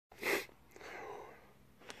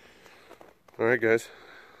Alright guys,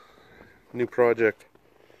 new project.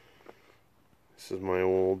 This is my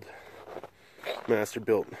old master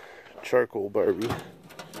built charcoal Barbie. You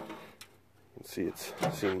can see it's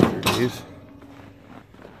seen better days.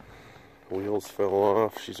 Wheels fell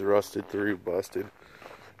off, she's rusted through, busted.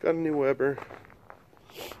 Got a new Weber.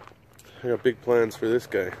 I got big plans for this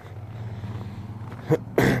guy.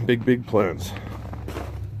 big plans.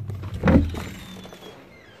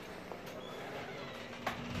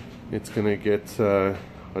 It's gonna get a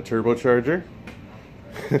turbocharger,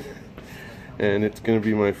 and it's gonna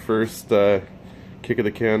be my first kick of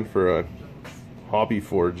the can for a hobby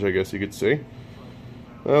forge, I guess you could say.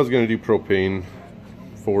 I was gonna do propane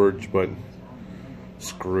forge, but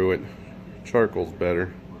screw it, charcoal's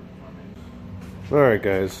better. Alright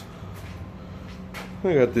guys,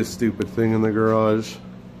 I got this stupid thing in the garage.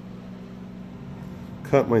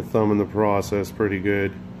 Cut my thumb in the process pretty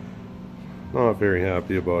good. Not very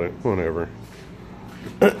happy about it. Whatever.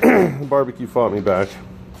 The barbecue fought me back.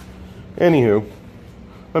 Anywho,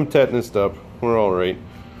 I'm tetanused up. We're alright.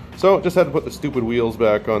 So, just had to put the stupid wheels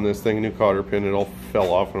back on this thing. New cotter pin. It all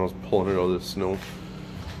fell off when I was pulling it out of the snow.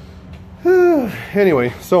 Anyway,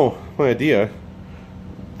 so, my idea.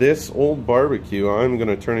 This old barbecue, I'm going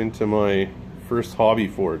to turn into my first hobby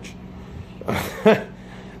forge. I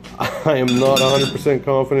am not 100%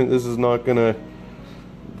 confident this is not going to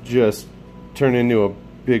just turn into a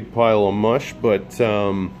big pile of mush, but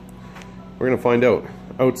we're gonna find out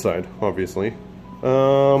outside, obviously.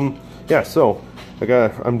 Yeah, so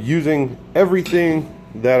I'm using everything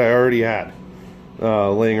that I already had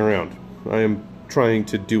laying around. I am trying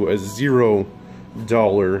to do a $0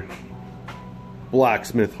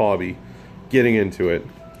 blacksmith hobby, getting into it.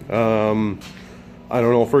 I don't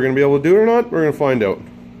know if we're gonna be able to do it or not. We're gonna find out.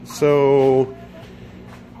 So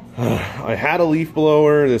I had a leaf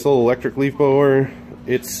blower, this little electric leaf blower.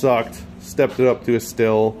 It sucked. Stepped it up to a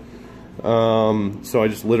still. So I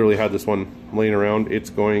just literally had this one laying around.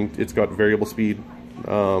 It's got variable speed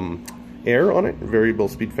air on it, variable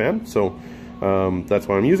speed fan. So that's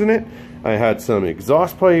why I'm using it. I had some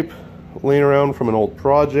exhaust pipe laying around from an old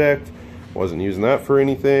project. Wasn't using that for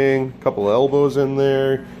anything. A couple of elbows in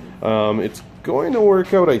there. It's going to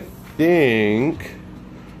work out, I think.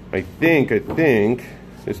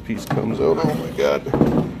 This piece comes out, oh my god.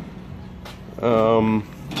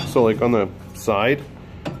 So like on the side,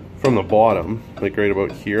 from the bottom, like right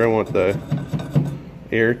about here, I want the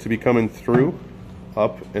air to be coming through,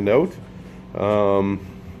 up and out.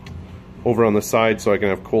 Over on the side, so I can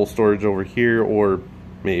have coal storage over here, or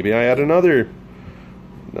maybe I add another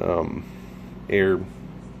air,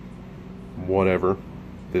 whatever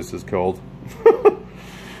this is called.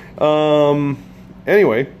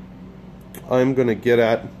 Anyway, I'm gonna get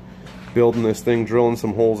at building this thing, drilling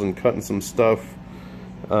some holes and cutting some stuff,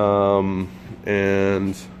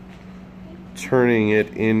 and turning it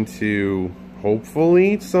into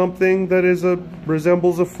hopefully something that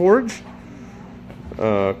resembles a forge,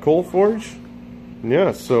 coal forge.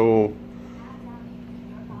 Yeah, so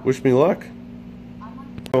wish me luck.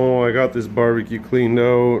 Oh, I got this barbecue cleaned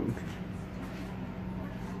out.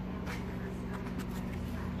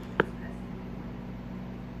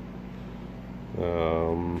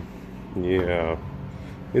 Yeah,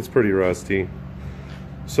 it's pretty rusty.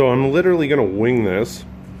 So I'm literally gonna wing this.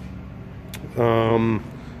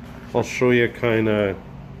 I'll show you kind of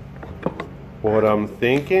what I'm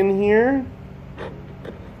thinking here.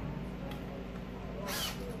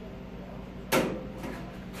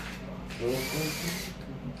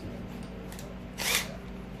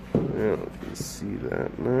 Yeah, you can see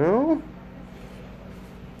that now.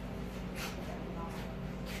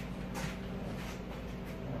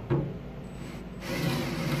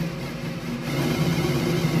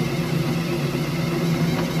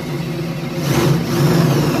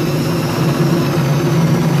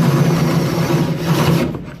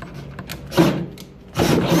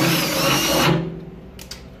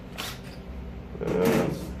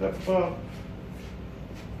 Step up.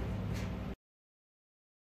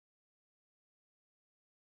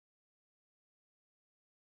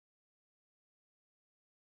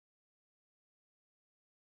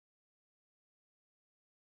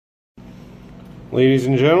 Ladies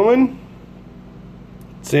and gentlemen,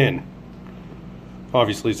 it's in.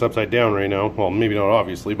 Obviously it's upside down right now. Well, maybe not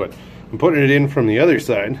obviously, but I'm putting it in from the other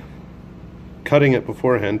side. Cutting it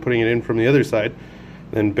beforehand, putting it in from the other side,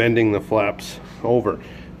 then bending the flaps over.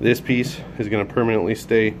 This piece is going to permanently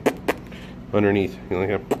stay underneath. You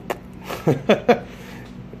know, like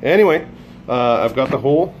anyway, I've got the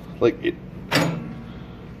hole. Like it.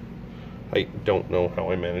 I don't know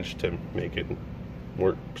how I managed to make it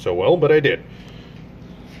work so well, but I did.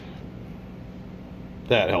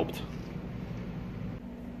 that helped.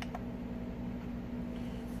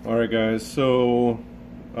 Alright guys, so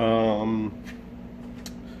I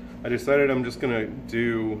decided I'm just gonna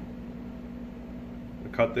do a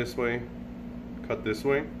cut this way,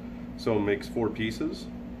 so it makes 4 pieces,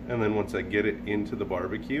 and then once I get it into the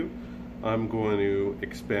barbecue, I'm going to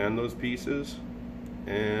expand those pieces,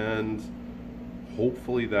 and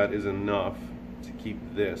hopefully that is enough to keep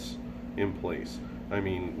this in place. I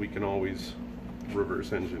mean, we can always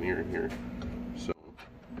reverse engineer here. So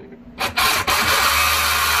anyway.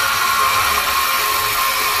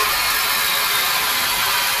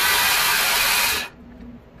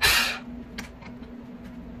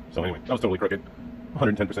 So anyway, that was totally crooked.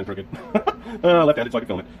 110% crooked. Left-handed so I could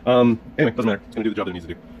film it. Anyway, doesn't matter. It's going to do the job that it needs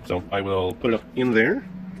to do. So I will put it up in there.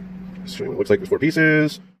 Show you what it looks like. There's 4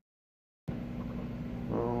 pieces.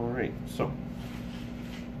 Alright, so.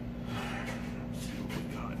 Let's see what we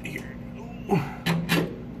got here.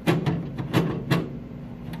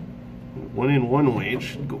 One in one way, it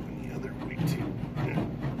should go in the other way too. Yeah.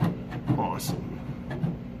 Awesome.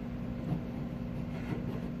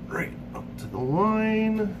 Right up to the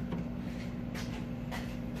line.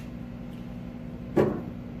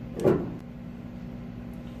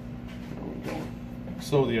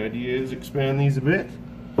 So the idea is expand these a bit,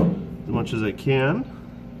 as much as I can,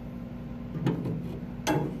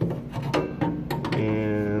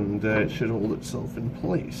 and it should hold itself in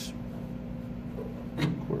place.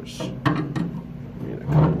 Of course, made a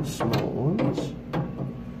couple small ones.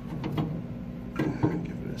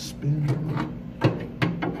 Give it a spin.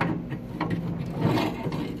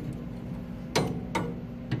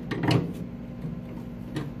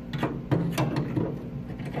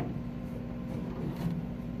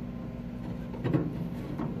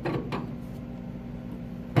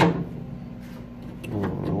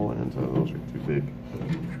 Those are too big.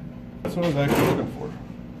 That's what I was actually looking for,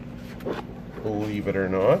 believe it or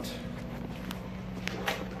not.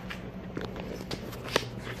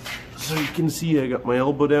 So you can see I got my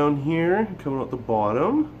elbow down here, coming out the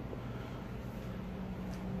bottom.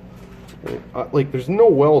 Like, there's no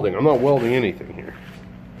welding. I'm not welding anything here.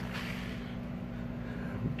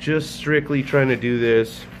 Just strictly trying to do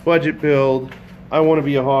this budget build. I want to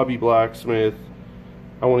be a hobby blacksmith.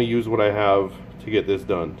 I want to use what I have to get this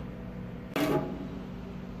done.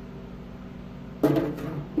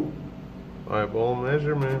 Eyeball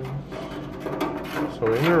measurement.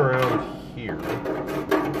 So in and around here.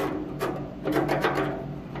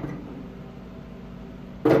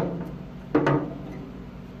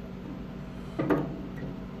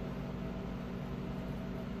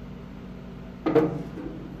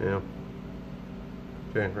 Yeah.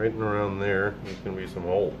 Okay, right and around there, there's going to be some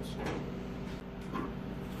holes.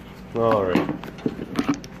 Alright.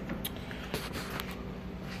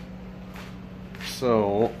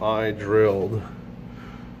 So I drilled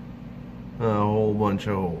a whole bunch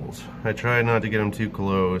of holes. I tried not to get them too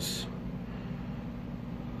close.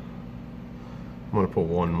 I'm going to put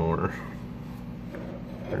one more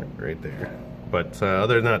right there. But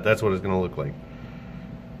other than that, that's what it's going to look like.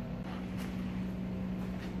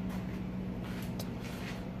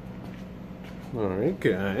 Alright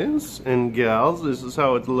guys and gals, this is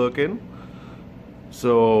how it's looking.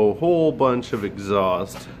 So whole bunch of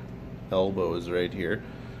exhaust elbows right here.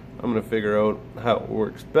 I'm gonna figure out how it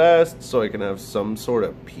works best so I can have some sort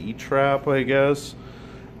of P-trap, I guess.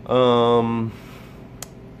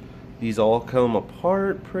 These all come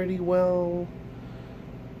apart pretty well.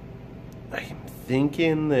 I'm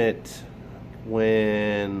thinking that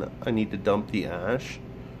when I need to dump the ash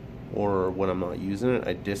or when I'm not using it,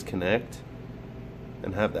 I disconnect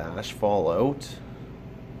and have the ash fall out.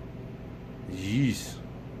 Jeez,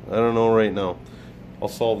 I don't know right now. I'll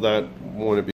solve that when it